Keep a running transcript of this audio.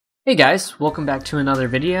Hey guys, welcome back to another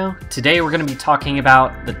video. Today we're going to be talking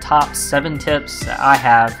about the top 7 tips that I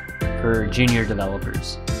have for junior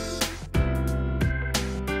developers.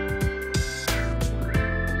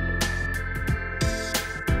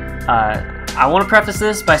 I want to preface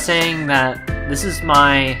this by saying that this is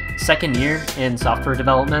my second year in software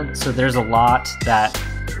development, so there's a lot that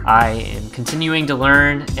I am continuing to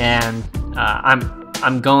learn, and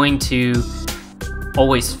I'm going to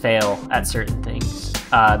always fail at certain things.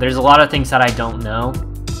 There's a lot of things that I don't know,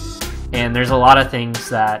 and there's a lot of things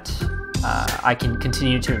that I can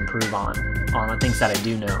continue to improve on the things that I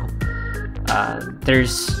do know.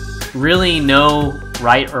 There's really no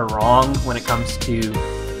right or wrong when it comes to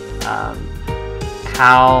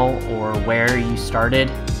how or where you started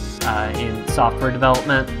in software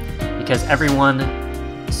development, because everyone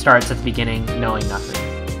starts at the beginning knowing nothing.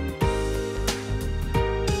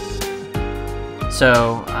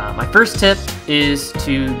 So my first tip is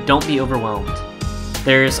to don't be overwhelmed.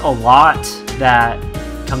 There's a lot that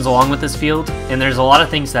comes along with this field, and there's a lot of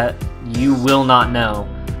things that you will not know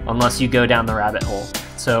unless you go down the rabbit hole.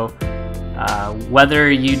 So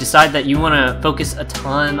whether you decide that you want to focus a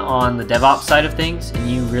ton on the DevOps side of things and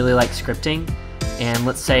you really like scripting, and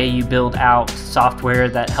let's say you build out software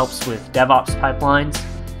that helps with DevOps pipelines,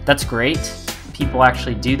 that's great. People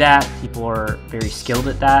actually do that. People are very skilled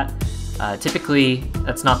at that. Typically,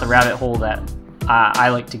 that's not the rabbit hole that I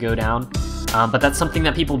like to go down, but that's something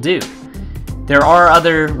that people do. There are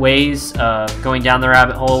other ways of going down the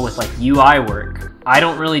rabbit hole with like UI work. I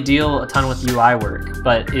don't really deal a ton with UI work,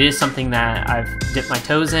 but it is something that I've dipped my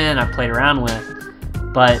toes in, I've played around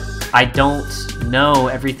with, but I don't know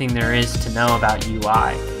everything there is to know about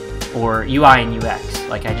UI or UI and UX.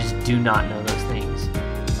 Like, I just do not know those things.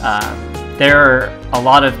 There are a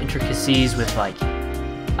lot of intricacies with like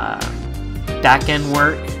back-end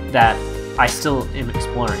work that I still am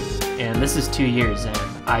exploring, and this is 2 years in.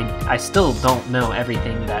 I still don't know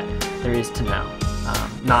everything that there is to know,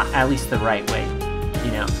 not at least the right way,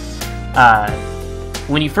 you know.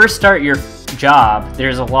 When you first start your job,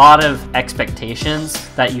 there's a lot of expectations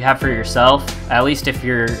that you have for yourself, at least if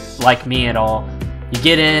you're like me at all. You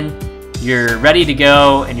get in, you're ready to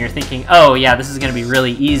go, and you're thinking, oh yeah, this is going to be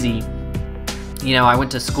really easy. You know, I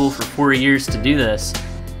went to school for 4 years to do this.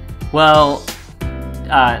 Well,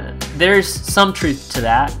 there's some truth to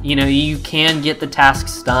that. You know, you can get the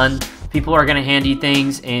tasks done. People are going to hand you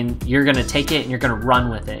things, and you're going to take it and you're going to run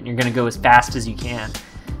with it, and you're going to go as fast as you can.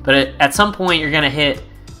 But at some point, you're going to hit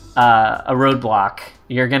a roadblock.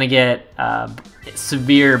 You're going to get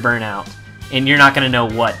severe burnout, and you're not going to know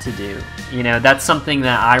what to do. You know, that's something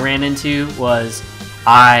that I ran into. Was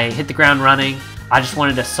I hit the ground running. I just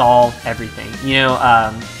wanted to solve everything. You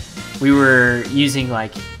know, we were using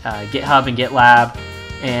like GitHub and GitLab,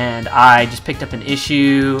 and I just picked up an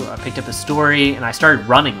issue, I picked up a story, and I started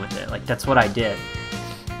running with it. Like, that's what I did.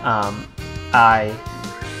 I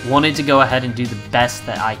wanted to go ahead and do the best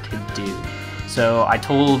that I could do. So I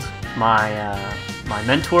told my my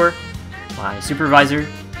mentor, my supervisor,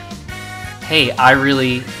 hey, I've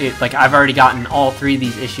already gotten all 3 of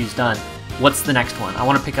these issues done. What's the next one? I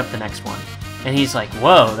want to pick up the next one. And he's like,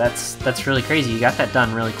 whoa, that's really crazy. You got that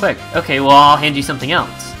done really quick. Okay, well, I'll hand you something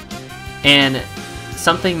else. And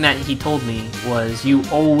something that he told me was, you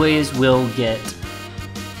always will get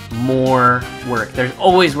more work. There's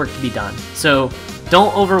always work to be done. So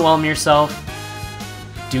don't overwhelm yourself.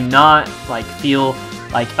 Do not like feel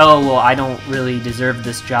like, oh, well, I don't really deserve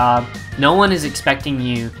this job. No one is expecting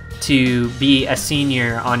you to be a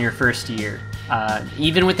senior on your first year.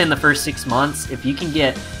 Even within the first 6 months, if you can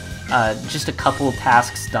get just a couple of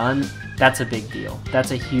tasks done, that's a big deal.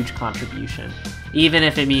 That's a huge contribution. Even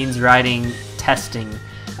if it means writing testing,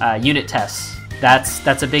 unit tests,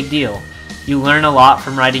 that's a big deal. You learn a lot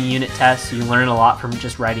from writing unit tests. You learn a lot from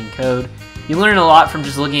just writing code. You learn a lot from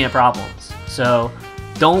just looking at problems. So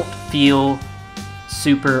don't feel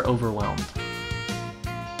super overwhelmed.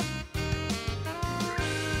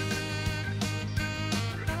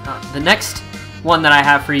 The next one that I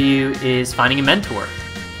have for you is finding a mentor.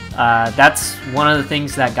 That's one of the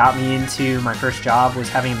things that got me into my first job, was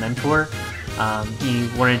having a mentor. He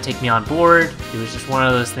wanted to take me on board. It was just one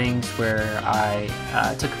of those things where I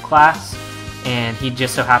took a class, and he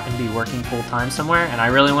just so happened to be working full-time somewhere, and I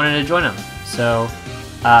really wanted to join him. So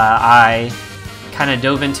I kind of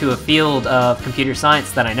dove into a field of computer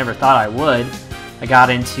science that I never thought I would. I got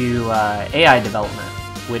into AI development,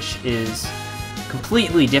 which is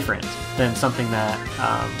completely different than something that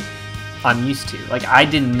I'm used to. Like, I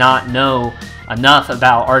did not know enough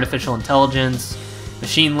about artificial intelligence,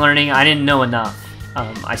 machine learning. I didn't know enough.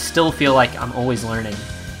 I still feel like I'm always learning.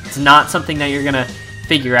 It's not something that you're gonna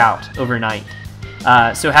figure out overnight.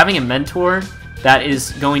 So having a mentor that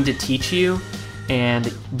is going to teach you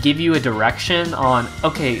and give you a direction on,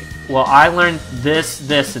 okay, well, I learned this,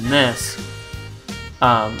 this, and this.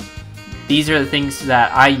 These are the things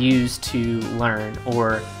that I use to learn,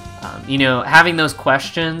 or you know, having those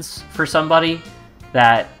questions for somebody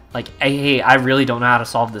that, like, hey, I really don't know how to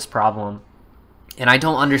solve this problem, and I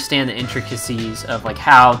don't understand the intricacies of like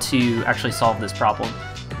how to actually solve this problem.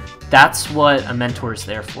 That's what a mentor is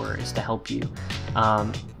there for, is to help you.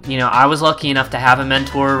 You know, I was lucky enough to have a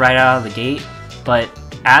mentor right out of the gate, but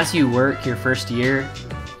as you work your first year,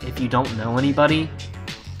 if you don't know anybody,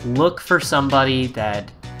 look for somebody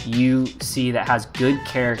that you see that has good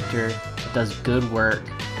character, does good work,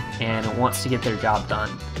 and wants to get their job done.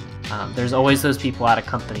 There's always those people at a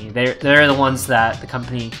company. They're the ones that the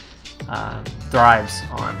company thrives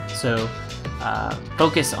on. So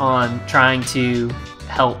focus on trying to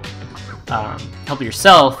help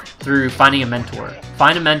yourself through finding a mentor.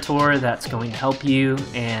 Find a mentor that's going to help you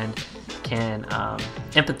and can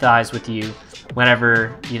empathize with you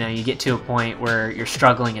whenever, you know, you get to a point where you're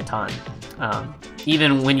struggling a ton.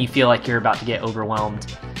 Even when you feel like you're about to get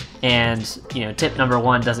overwhelmed, and you know, tip number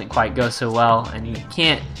 1 doesn't quite go so well, and you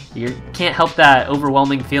can't help that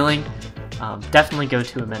overwhelming feeling, definitely go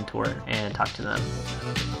to a mentor and talk to them.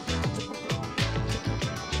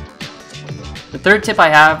 The third tip I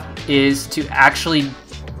have is to actually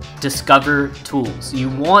discover tools. You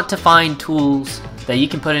want to find tools that you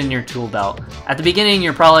can put in your tool belt. At the beginning,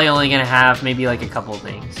 you're probably only going to have maybe like a couple of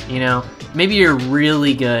things. You know, maybe you're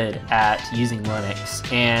really good at using Linux,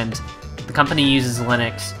 and the company uses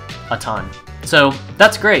Linux a ton. So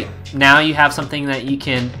that's great. Now you have something that you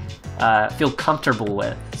can feel comfortable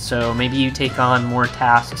with. So maybe you take on more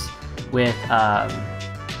tasks with,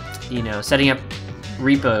 you know, setting up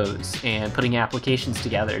repos and putting applications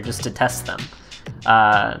together just to test them.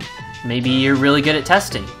 Maybe you're really good at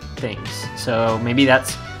testing things, so maybe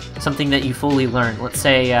that's something that you fully learned. Let's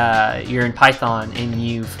say you're in Python and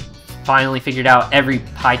you've finally figured out every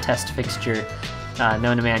PyTest fixture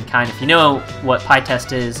known to mankind. If you know what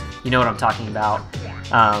PyTest is, you know what I'm talking about.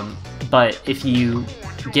 But if you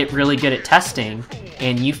get really good at testing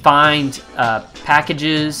and you find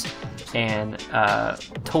packages and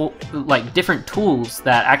like different tools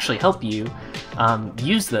that actually help you,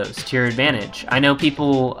 use those to your advantage. I know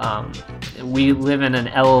people, we live in an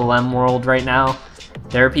LLM world right now.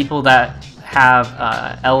 There are people that have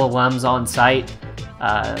LLMs on site.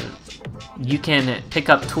 You can pick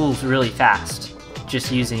up tools really fast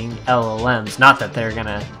just using LLMs. Not that they're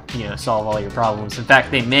gonna, you know, solve all your problems. In fact,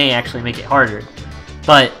 they may actually make it harder,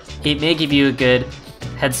 but it may give you a good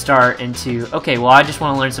head start into, okay, well, I just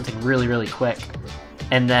want to learn something really, really quick,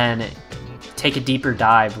 and then take a deeper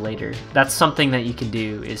dive later. That's something that you can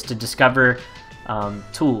do, is to discover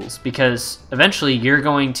tools, because eventually you're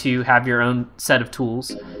going to have your own set of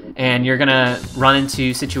tools, and you're gonna run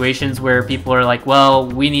into situations where people are like, well,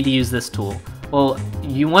 we need to use this tool. Well,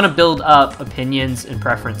 you want to build up opinions and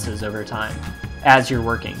preferences over time as you're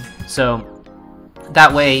working. So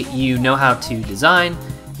that way you know how to design,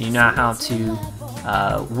 you know how to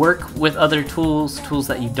work with other tools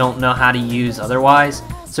that you don't know how to use otherwise.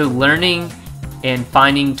 So learning and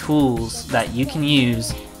finding tools that you can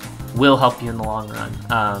use will help you in the long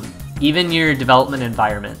run. Even your development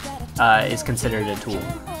environment is considered a tool.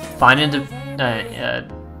 Find an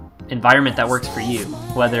environment that works for you,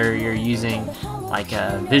 whether you're using like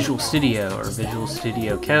a Visual Studio or Visual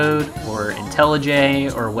Studio Code or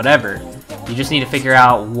IntelliJ or whatever. You just need to figure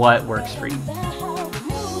out what works for you.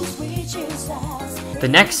 The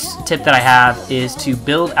next tip that I have is to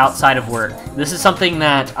build outside of work. This is something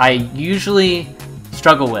that I usually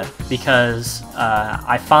struggle with because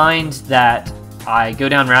I find that I go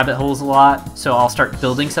down rabbit holes a lot, so I'll start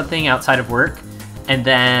building something outside of work and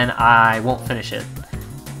then I won't finish it.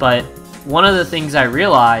 But one of the things I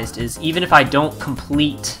realized is, even if I don't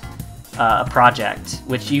complete a project,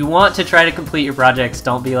 which you want to try to complete your projects,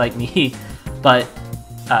 don't be like me, but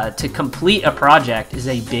to complete a project is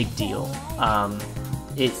a big deal.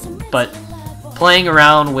 But playing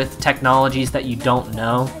around with technologies that you don't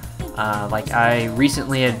know, like I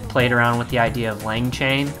recently had played around with the idea of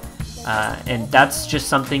LangChain, and that's just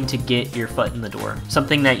something to get your foot in the door,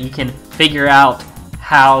 something that you can figure out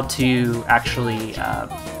how to actually,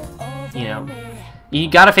 you know, you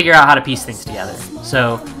gotta figure out how to piece things together.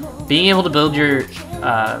 So being able to build your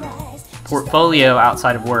portfolio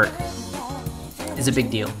outside of work is a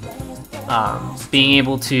big deal. Being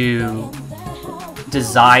able to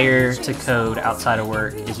desire to code outside of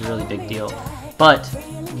work is a really big deal. But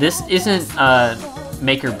this isn't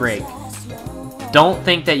make or break. don't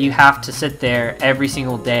think that you have to sit there every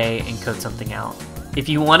single day and code something out. If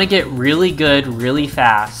you want to get really good really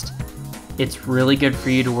fast, it's really good for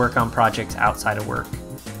you to work on projects outside of work.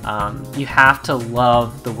 You have to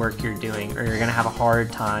love the work you're doing, or you're going to have a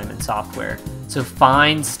hard time in software. So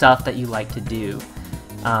find stuff that you like to do.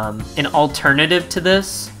 An alternative to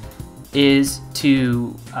this is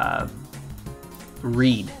to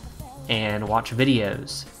read and watch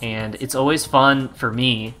videos. And it's always fun for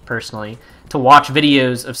me personally to watch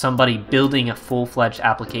videos of somebody building a full-fledged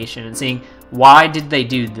application and seeing, why did they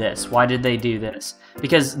do this? Why did they do this?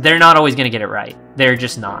 Because they're not always going to get it right. They're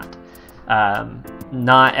just not.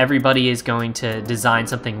 Not everybody is going to design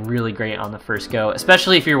something really great on the first go,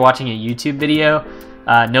 especially if you're watching a YouTube video.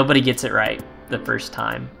 Nobody gets it right the first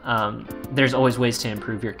time. There's always ways to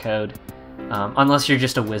improve your code, unless you're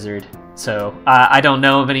just a wizard. So I don't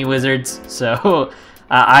know of any wizards, so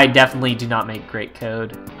I definitely do not make great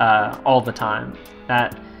code all the time.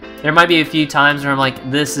 There might be a few times where I'm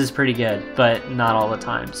like, this is pretty good, but not all the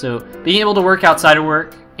time. So being able to work outside of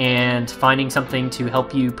work and finding something to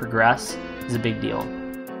help you progress is a big deal.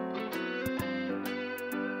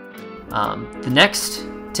 The next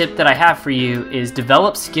tip that I have for you is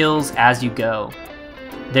develop skills as you go.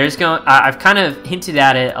 I've kind of hinted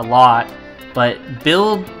at it a lot, but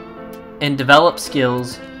build and develop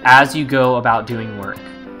skills as you go about doing work.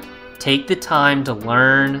 Take the time to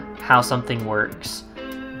learn how something works.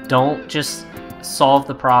 Don't just solve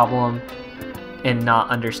the problem and not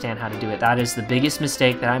understand how to do it. That is the biggest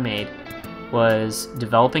mistake that I made, was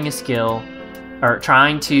developing a skill or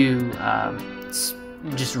trying to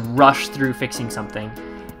just rush through fixing something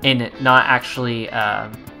and not actually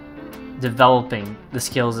developing the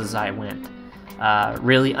skills as I went.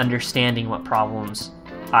 Really understanding what problems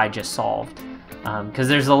I just solved. Because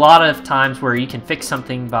there's a lot of times where you can fix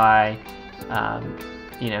something by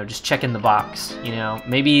just checking the box.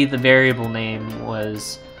 Maybe the variable name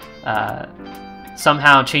was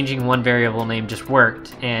somehow changing one variable name just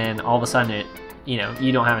worked, and all of a sudden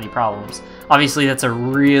you don't have any problems. Obviously that's a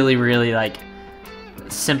really, really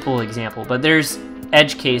simple example, but there's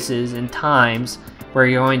edge cases and times where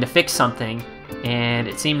you're going to fix something and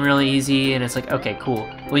it seemed really easy, and it's like, okay, cool.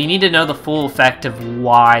 Well, you need to know the full effect of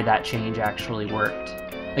why that change actually worked.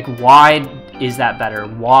 Like, why is that better?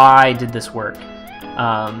 Why did this work?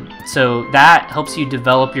 So that helps you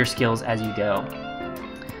develop your skills as you go.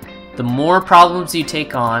 The more problems you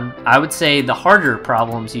take on, I would say the harder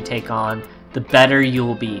problems you take on, the better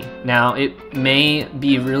you'll be. Now, it may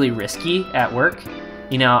be really risky at work.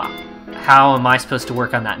 How am I supposed to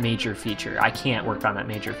work on that major feature? I can't work on that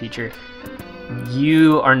major feature.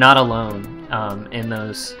 You are not alone in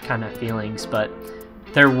those kind of feelings, but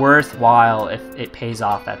they're worthwhile if it pays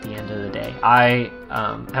off at the end of the day. I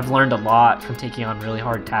have learned a lot from taking on really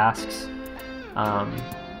hard tasks.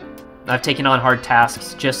 I've taken on hard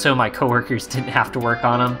tasks just so my coworkers didn't have to work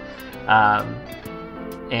on them,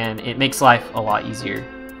 and it makes life a lot easier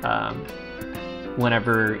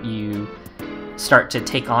whenever you start to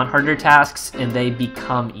take on harder tasks and they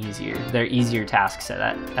become easier. They're easier tasks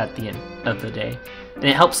at the end of the day, and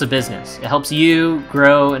it helps the business. It helps you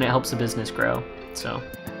grow and it helps the business grow. So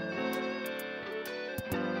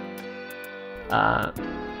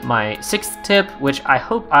my sixth tip, which I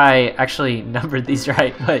hope I actually numbered these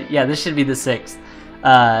right, but yeah, this should be the sixth,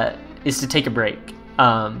 is to take a break.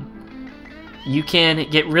 You can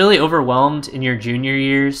get really overwhelmed in your junior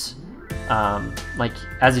years. Like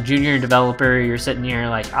as a junior developer, you're sitting here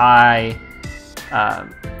like, I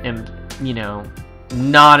am,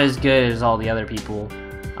 not as good as all the other people.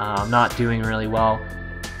 I'm not doing really well.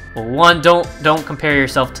 Well, one, don't compare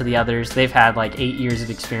yourself to the others. They've had like 8 years of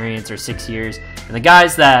experience or 6 years, and the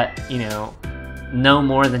guys that know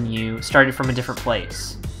more than you started from a different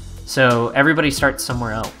place. So everybody starts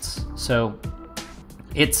somewhere else. So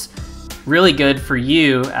it's really good for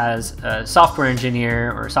you as a software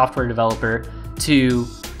engineer or software developer to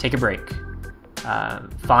take a break.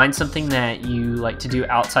 Find something that you like to do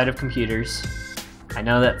outside of computers. I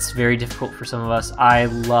know that's very difficult for some of us. I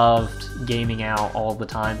loved gaming out all the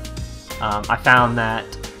time. I found that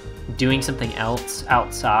doing something else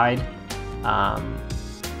outside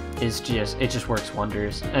it just works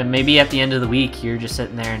wonders. And maybe at the end of the week you're just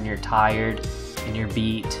sitting there and you're tired and you're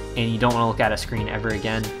beat and you don't want to look at a screen ever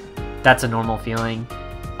again. That's a normal feeling.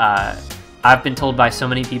 I've been told by so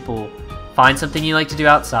many people, find something you like to do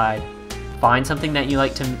outside, find something that you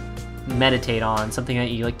like to meditate on, something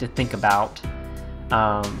that you like to think about.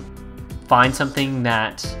 Find something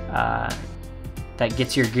that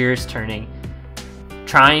gets your gears turning.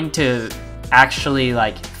 Trying to actually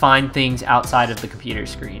find things outside of the computer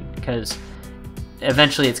screen, because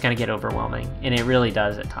eventually it's going to get overwhelming, and it really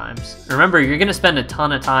does at times. Remember, you're going to spend a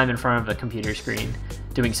ton of time in front of a computer screen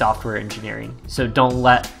doing software engineering, so don't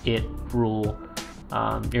let it rule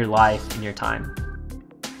your life and your time.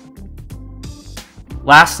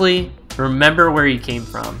 Lastly, remember where you came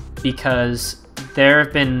from, because there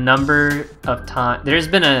have been a number of times. There's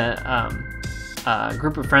been a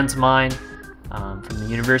group of friends of mine from the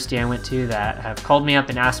university I went to that have called me up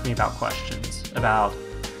and asked me about questions about,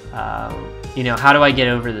 you know, how do I get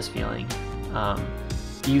over this feeling?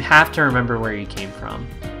 You have to remember where you came from.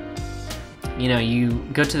 You know, you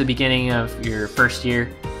go to the beginning of your first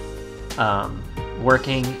year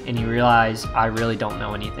working, and you realize, I really don't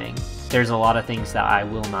know anything. There's a lot of things that I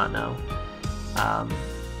will not know.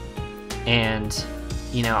 And,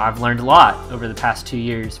 you know, I've learned a lot over the past 2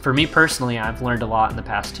 years. For me personally, I've learned a lot in the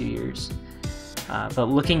past 2 years. But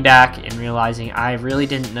looking back and realizing I really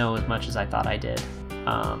didn't know as much as I thought I did.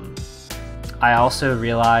 I also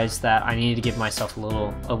realized that I needed to give myself a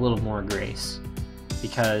little more grace,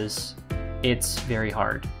 because it's very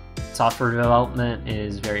hard. Software development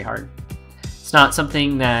is very hard. It's not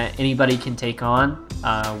something that anybody can take on.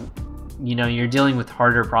 You know, you're dealing with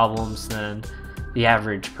harder problems than the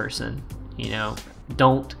average person. You know,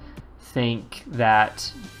 don't think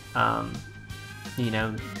that you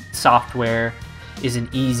know, software is an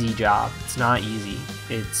easy job. It's not easy.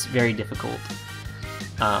 It's very difficult.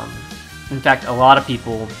 In fact, a lot of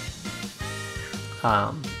people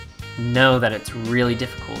know that it's really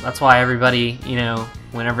difficult. That's why everybody, you know,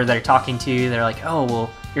 whenever they're talking to you, they're like, oh,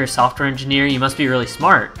 well, you're a software engineer, you must be really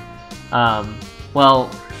smart. Well,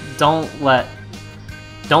 don't let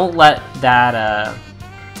that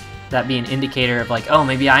that be an indicator of like, oh,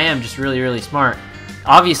 maybe I am just really smart.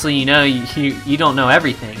 Obviously, you know, you don't know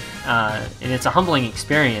everything, and it's a humbling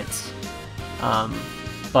experience.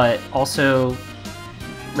 But also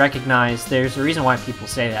recognize there's a reason why people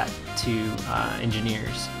say that to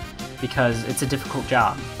engineers, because it's a difficult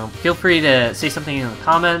job. Feel free to say something in the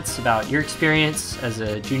comments about your experience as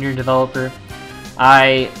a junior developer.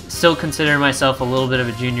 I still consider myself a little bit of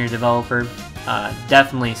a junior developer.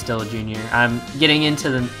 Definitely still a junior. I'm getting into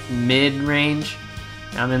the mid-range.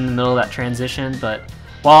 I'm in the middle of that transition, but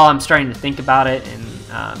while I'm starting to think about it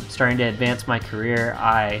and starting to advance my career,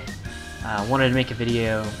 I wanted to make a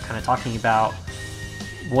video kind of talking about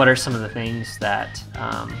what are some of the things that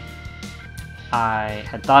I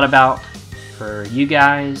had thought about for you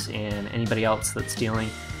guys and anybody else that's dealing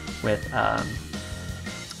with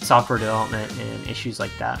software development and issues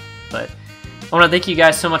like that. But I want to thank you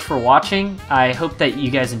guys so much for watching. I hope that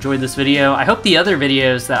you guys enjoyed this video. I hope the other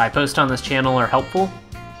videos that I post on this channel are helpful.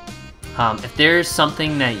 If there's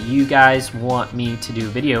something that you guys want me to do a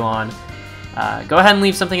video on, go ahead and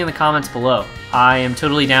leave something in the comments below. I am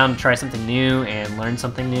totally down to try something new and learn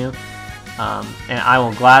something new, and I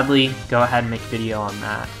will gladly go ahead and make a video on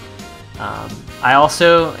that. I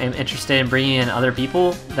also am interested in bringing in other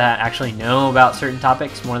people that actually know about certain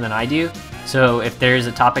topics more than I do. So if there's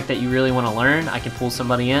a topic that you really want to learn, I can pull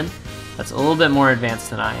somebody in that's a little bit more advanced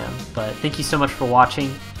than I am. But thank you so much for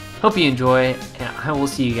watching. Hope you enjoy, and I will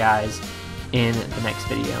see you guys in the next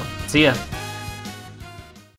video. See ya!